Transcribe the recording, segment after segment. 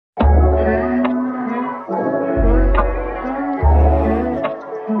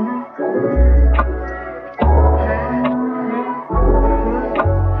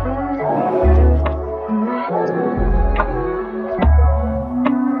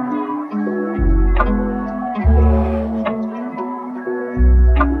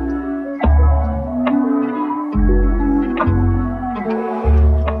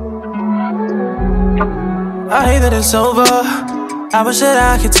that it's over. I wish that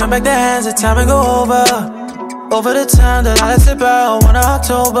I could turn back the hands of time and go over the time that I let slip out. 1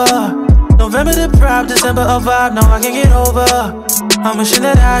 October, November the prime, December a vibe. Now I can't get over. I'm wishing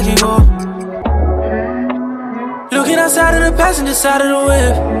that I can go. Looking outside of the passenger side of the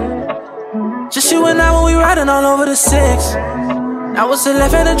whip, just you and I when we riding all over the 6. Now what's the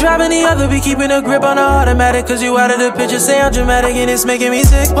left hand and driving the other? Be keeping a grip on the automatic. Cause you out of the picture, say I'm dramatic and it's making me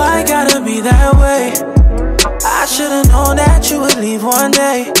sick. Why gotta be that way? I should've known that you would leave one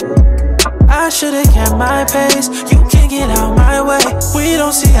day. I should've kept my pace. You can't get out my way. We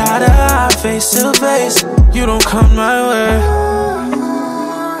don't see eye to eye, face to face. You don't come my way.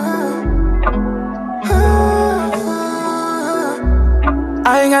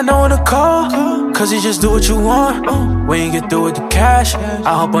 I ain't got no one to call, cause you just do what you want. When you get through with the cash,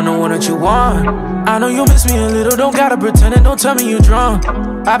 I hope I'm the one that you want. I know you miss me a little, don't gotta pretend and don't tell me you drunk.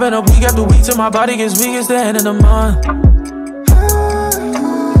 I've been up week after week till my body gets weak, it's the end of the month.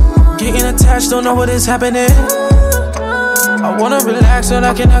 Getting attached, don't know what is happening. I wanna relax but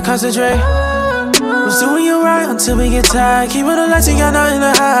I cannot concentrate. Was doing you right until we get tired. Keeping the lights, you got nothing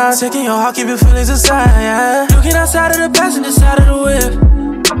to hide. Taking your heart, keep your feelings aside, yeah. Looking outside of the passenger side of the whip,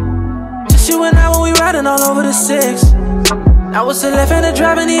 you and I when we riding all over the 6. Now what's the left hand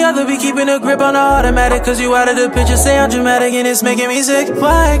driving the other? Be keeping a grip on the automatic. Cause you out of the picture, say I'm dramatic and it's making me sick.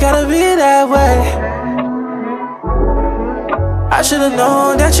 Why gotta be that way? I should've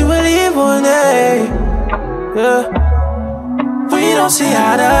known that you would leave one day, yeah. We don't see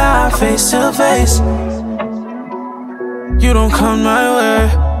eye to eye, face to face. You don't come my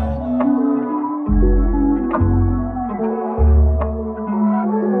way.